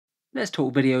Let's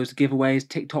talk videos, giveaways,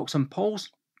 TikToks and polls,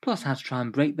 plus how to try and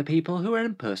break the people who are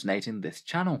impersonating this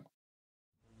channel.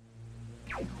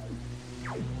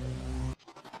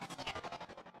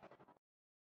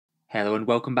 Hello and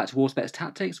welcome back to Auspex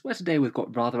Tactics, where today we've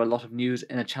got rather a lot of news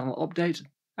in a channel update,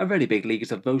 a really big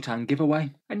Leagues of Votan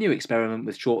giveaway, a new experiment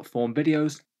with short form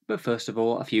videos, but first of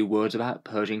all a few words about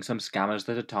purging some scammers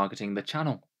that are targeting the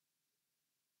channel.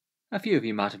 A few of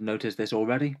you might have noticed this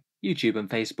already. YouTube and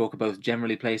Facebook are both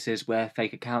generally places where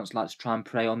fake accounts like to try and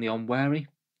prey on the unwary.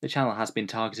 The channel has been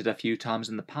targeted a few times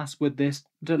in the past with this,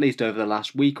 but at least over the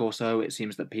last week or so it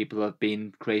seems that people have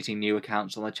been creating new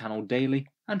accounts on the channel daily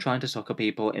and trying to sucker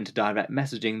people into direct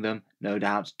messaging them, no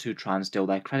doubt to try and steal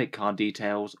their credit card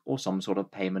details or some sort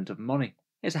of payment of money.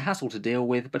 It's a hassle to deal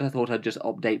with, but I thought I'd just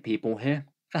update people here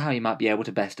for how you might be able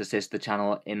to best assist the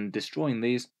channel in destroying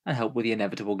these and help with the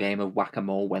inevitable game of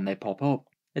whack-a-mole when they pop up.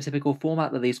 The typical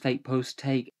format that these fake posts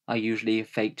take are usually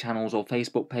fake channels or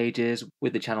Facebook pages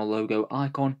with the channel logo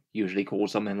icon, usually called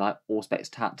something like Auspex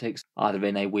Tactics, either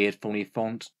in a weird funny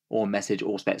font, or message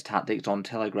Auspex Tactics on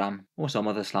Telegram, or some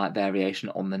other slight variation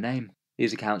on the name.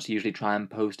 These accounts usually try and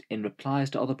post in replies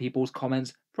to other people's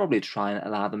comments, probably to try and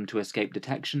allow them to escape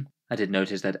detection. I did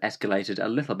notice that escalated a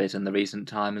little bit in the recent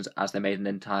times as they made an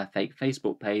entire fake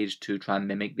Facebook page to try and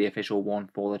mimic the official one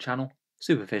for the channel.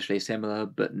 Superficially similar,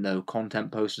 but no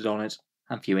content posted on it,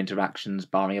 and few interactions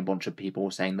barring a bunch of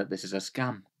people saying that this is a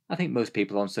scam. I think most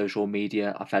people on social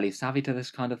media are fairly savvy to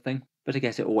this kind of thing, but I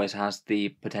guess it always has the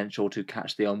potential to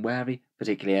catch the unwary,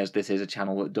 particularly as this is a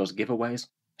channel that does giveaways,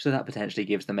 so that potentially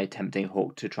gives them a tempting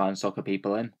hook to try and sucker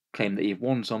people in, claim that you've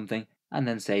won something, and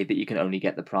then say that you can only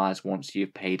get the prize once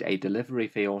you've paid a delivery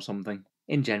fee or something.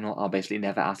 In general, I'll basically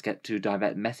never ask it to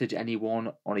direct message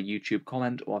anyone on a YouTube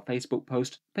comment or a Facebook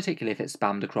post, particularly if it's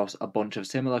spammed across a bunch of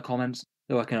similar comments,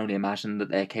 though I can only imagine that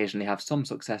they occasionally have some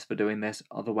success for doing this,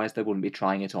 otherwise they wouldn't be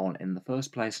trying it on in the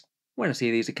first place. When I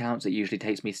see these accounts, it usually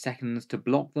takes me seconds to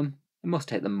block them. It must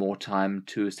take them more time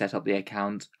to set up the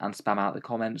account and spam out the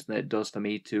comments than it does for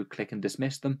me to click and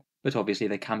dismiss them, but obviously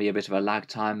there can be a bit of a lag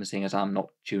time seeing as I'm not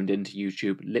tuned into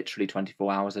YouTube literally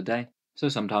 24 hours a day, so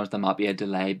sometimes there might be a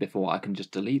delay before I can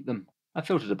just delete them. I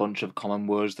filtered a bunch of common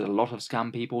words that a lot of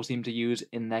scam people seem to use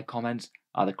in their comments.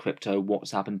 Either crypto,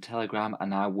 WhatsApp and Telegram are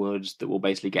now words that will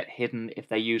basically get hidden if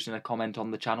they're used in a comment on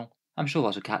the channel. I'm sure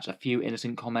that'll catch a few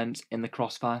innocent comments in the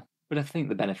crossfire, but I think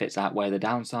the benefits outweigh the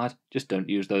downside. Just don't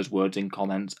use those words in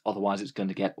comments, otherwise it's going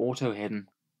to get auto-hidden.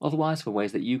 Otherwise, for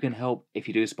ways that you can help, if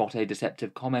you do spot a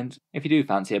deceptive comment, if you do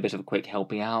fancy a bit of a quick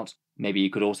helping out, maybe you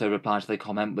could also reply to the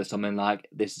comment with something like,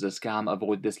 "This is a scam,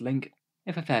 avoid this link."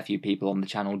 If a fair few people on the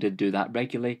channel did do that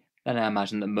regularly, then I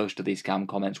imagine that most of these scam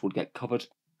comments would get covered,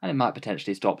 and it might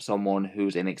potentially stop someone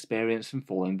who's inexperienced from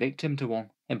falling victim to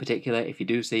one. In particular, if you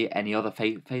do see any other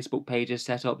Facebook pages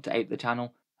set up to ape the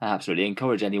channel, I absolutely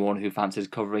encourage anyone who fancies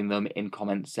covering them in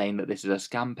comments saying that this is a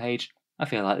scam page. I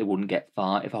feel like they wouldn't get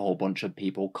far if a whole bunch of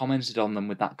people commented on them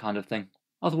with that kind of thing.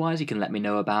 Otherwise, you can let me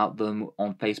know about them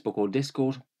on Facebook or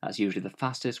Discord. That's usually the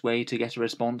fastest way to get a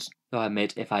response, though I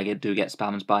admit if I do get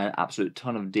spammed by an absolute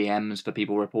ton of DMs for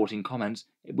people reporting comments,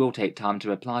 it will take time to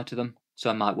reply to them, so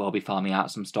I might well be farming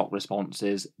out some stock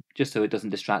responses just so it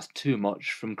doesn't distract too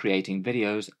much from creating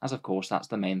videos, as of course that's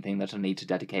the main thing that I need to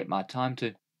dedicate my time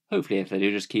to. Hopefully if they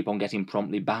do just keep on getting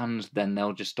promptly banned, then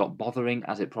they'll just stop bothering,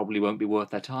 as it probably won't be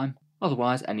worth their time.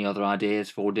 Otherwise, any other ideas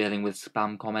for dealing with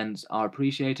spam comments are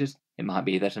appreciated. It might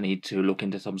be that I need to look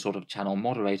into some sort of channel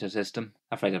moderator system.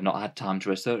 Afraid I've not had time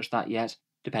to research that yet.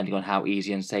 Depending on how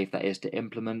easy and safe that is to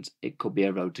implement, it could be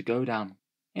a road to go down.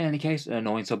 In any case, an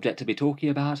annoying subject to be talking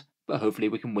about, but hopefully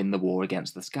we can win the war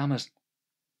against the scammers.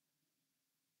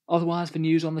 Otherwise, for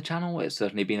news on the channel, it's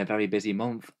certainly been a very busy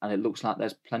month, and it looks like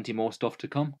there's plenty more stuff to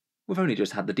come. We've only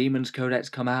just had the Demons Codex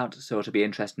come out, so it'll be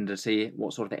interesting to see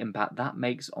what sort of impact that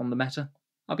makes on the meta.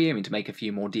 I'll be aiming to make a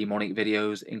few more demonic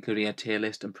videos, including a tier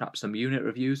list and perhaps some unit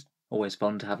reviews. Always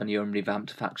fun to have a new and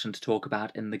revamped faction to talk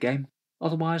about in the game.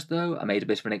 Otherwise though, I made a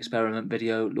bit of an experiment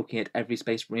video looking at every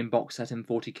Space Marine box set in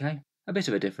 40k. A bit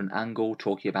of a different angle,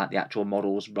 talking about the actual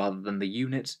models rather than the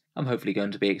units. I'm hopefully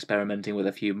going to be experimenting with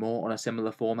a few more on a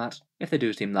similar format. If they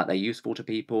do seem like they're useful to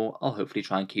people, I'll hopefully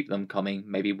try and keep them coming,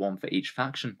 maybe one for each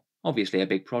faction. Obviously a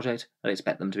big project, I'd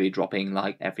expect them to be dropping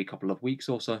like every couple of weeks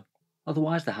or so.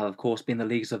 Otherwise there have of course been the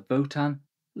Leagues of Votan,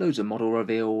 loads of model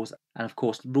reveals, and of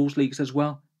course rules leaks as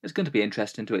well. It's going to be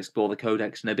interesting to explore the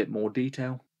codex in a bit more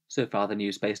detail. So far the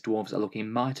new Space Dwarves are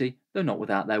looking mighty, though not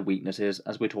without their weaknesses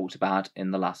as we talked about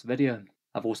in the last video.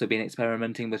 I've also been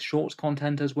experimenting with shorts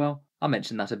content as well, I'll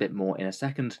mention that a bit more in a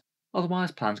second.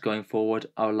 Otherwise plans going forward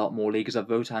are a lot more Leagues of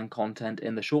Votan content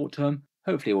in the short term,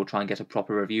 Hopefully we'll try and get a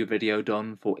proper review video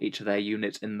done for each of their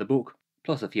units in the book,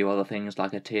 plus a few other things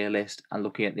like a tier list and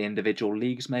looking at the individual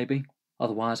leagues maybe.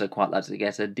 Otherwise I'd quite like to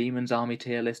get a Demon's Army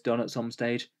tier list done at some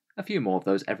stage, a few more of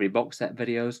those every box set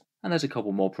videos, and there's a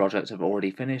couple more projects I've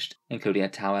already finished, including a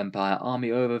Tau Empire army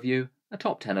overview, a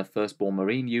top 10 of Firstborn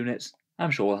Marine units. I'm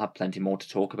sure we'll have plenty more to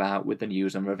talk about with the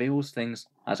news and reveals things.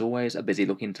 As always, a busy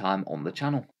looking time on the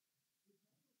channel.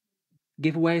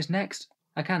 Giveaways next.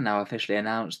 I can now officially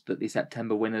announce that the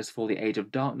September winners for the Age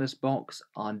of Darkness box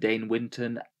are Dane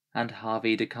Winton and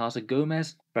Harvey de Casa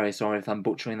Gomez. Very sorry if I'm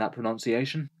butchering that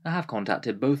pronunciation. I have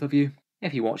contacted both of you.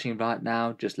 If you're watching right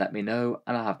now, just let me know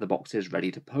and I'll have the boxes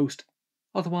ready to post.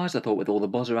 Otherwise, I thought with all the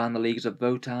buzz around the leagues of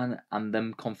Votann and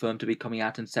them confirmed to be coming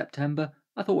out in September,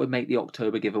 I thought we'd make the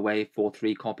October giveaway for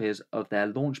 3 copies of their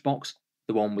launch box.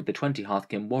 The one with the 20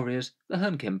 Hearthkin Warriors, the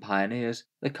Hermkin Pioneers,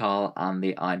 the Carl and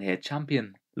the Ironhair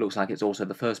Champion. Looks like it's also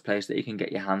the first place that you can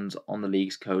get your hands on the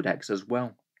league's codex as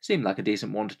well. Seemed like a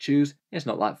decent one to choose. It's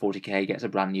not like 40k gets a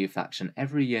brand new faction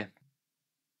every year.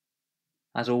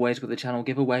 As always with the channel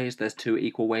giveaways, there's 2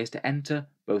 equal ways to enter,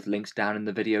 both links down in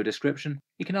the video description.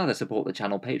 You can either support the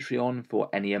channel Patreon for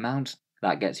any amount,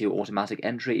 that gets you automatic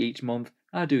entry each month,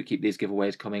 and I do keep these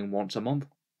giveaways coming once a month.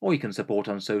 Or you can support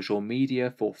on social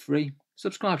media for free.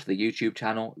 Subscribe to the YouTube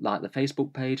channel, like the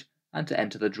Facebook page, and to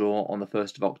enter the draw on the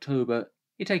 1st of October,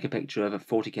 you take a picture of a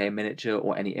 40k miniature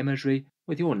or any imagery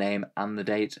with your name and the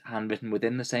date handwritten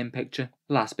within the same picture.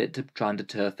 The last bit to try and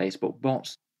deter Facebook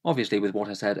bots. Obviously with what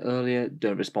I said earlier,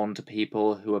 don't respond to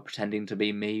people who are pretending to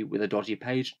be me with a dodgy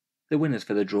page. The winners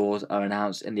for the draws are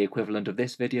announced in the equivalent of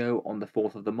this video on the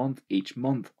 4th of the month each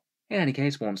month. In any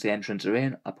case, once the entrants are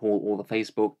in, I pull all the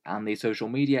Facebook and the social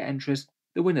media entries.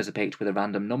 The winners are picked with a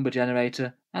random number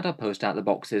generator, and I'll post out the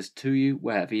boxes to you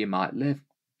wherever you might live.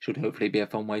 Should hopefully be a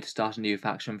fun way to start a new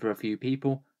faction for a few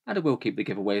people, and I will keep the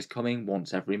giveaways coming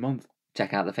once every month.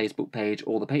 Check out the Facebook page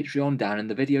or the Patreon down in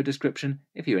the video description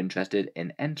if you're interested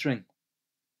in entering.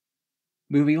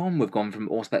 Moving on, we've gone from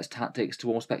Auspex Tactics to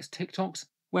Auspex TikToks,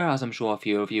 whereas I'm sure a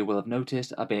few of you will have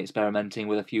noticed I've been experimenting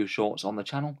with a few shorts on the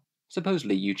channel.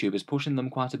 Supposedly YouTube is pushing them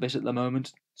quite a bit at the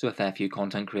moment, so a fair few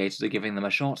content creators are giving them a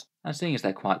shot, and seeing as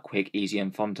they're quite quick, easy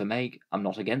and fun to make, I'm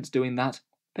not against doing that,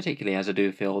 particularly as I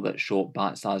do feel that short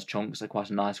bite-sized chunks are quite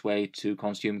a nice way to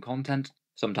consume content.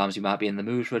 Sometimes you might be in the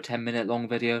mood for a 10-minute long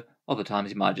video, other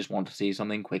times you might just want to see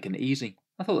something quick and easy.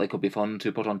 I thought they could be fun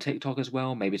to put on TikTok as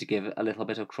well, maybe to give a little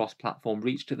bit of cross-platform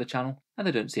reach to the channel, and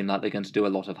they don't seem like they're going to do a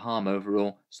lot of harm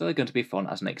overall, so they're going to be fun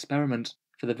as an experiment.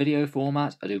 For the video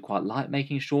format, I do quite like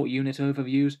making short unit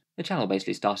overviews. The channel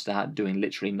basically started out doing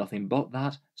literally nothing but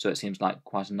that, so it seems like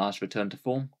quite a nice return to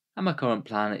form. And my current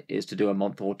plan is to do a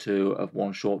month or 2 of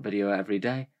one short video every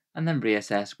day, and then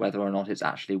reassess whether or not it's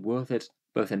actually worth it,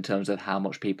 both in terms of how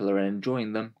much people are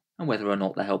enjoying them, and whether or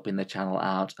not they're helping the channel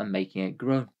out and making it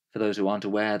grow. For those who aren't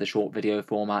aware, the short video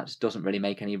format doesn't really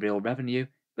make any real revenue,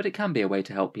 but it can be a way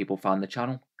to help people find the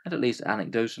channel, and at least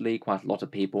anecdotally, quite a lot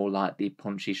of people like the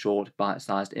punchy short,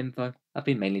 bite-sized info. I've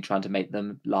been mainly trying to make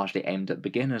them largely aimed at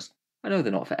beginners. I know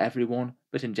they're not for everyone,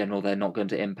 but in general they're not going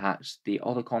to impact the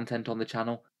other content on the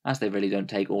channel, as they really don't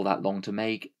take all that long to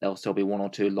make. There'll still be 1 or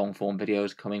 2 long-form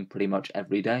videos coming pretty much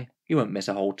every day. You won't miss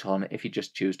a whole ton if you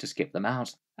just choose to skip them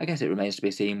out. I guess it remains to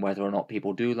be seen whether or not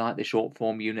people do like the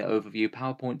short-form unit overview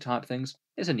PowerPoint type things.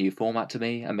 It's a new format to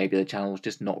me, and maybe the channel's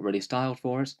just not really styled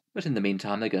for it, but in the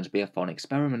meantime they're going to be a fun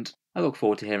experiment. I look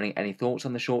forward to hearing any thoughts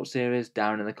on the short series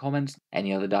down in the comments,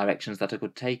 any other directions that I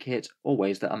could take it, or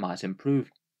ways that I might improve.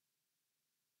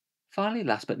 Finally,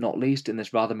 last but not least, in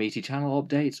this rather meaty channel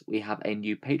update, we have a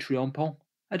new Patreon poll.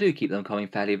 I do keep them coming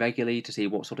fairly regularly to see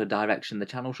what sort of direction the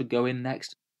channel should go in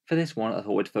next. For this one, I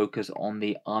thought we'd focus on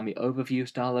the army overview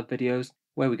style of videos,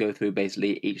 where we go through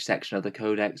basically each section of the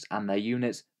codex and their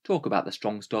units, talk about the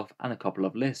strong stuff and a couple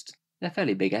of lists. They're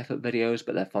fairly big effort videos,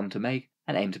 but they're fun to make,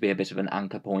 and aim to be a bit of an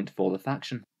anchor point for the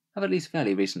faction. I've at least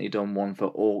fairly recently done one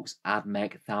for Orcs,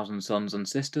 Admech, Thousand Sons and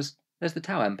Sisters. There's the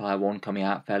Tau Empire one coming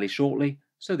out fairly shortly,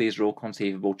 so these are all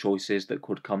conceivable choices that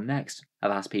could come next. I've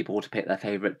asked people to pick their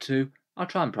favourite 2. I'll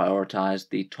try and prioritise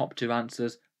the top 2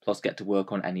 answers, plus get to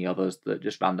work on any others that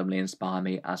just randomly inspire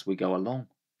me as we go along.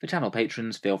 For channel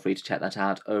patrons, feel free to check that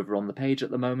out over on the page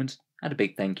at the moment, and a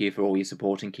big thank you for all your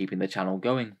support in keeping the channel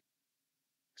going.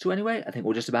 So anyway, I think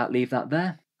we'll just about leave that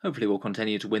there. Hopefully we'll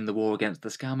continue to win the war against the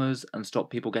scammers and stop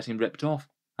people getting ripped off.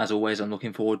 As always, I'm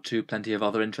looking forward to plenty of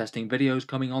other interesting videos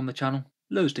coming on the channel,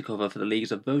 loads to cover for the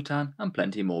Leagues of Votann, and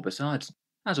plenty more besides.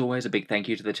 As always, a big thank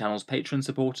you to the channel's patron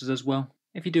supporters as well.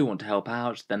 If you do want to help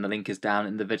out, then the link is down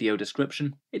in the video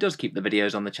description. It does keep the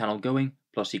videos on the channel going,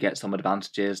 plus you get some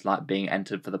advantages like being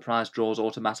entered for the prize draws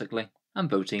automatically. and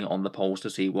voting on the polls to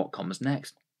see what comes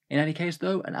next. In any case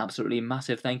though, an absolutely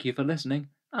massive thank you for listening,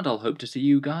 and I'll hope to see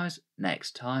you guys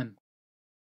next time.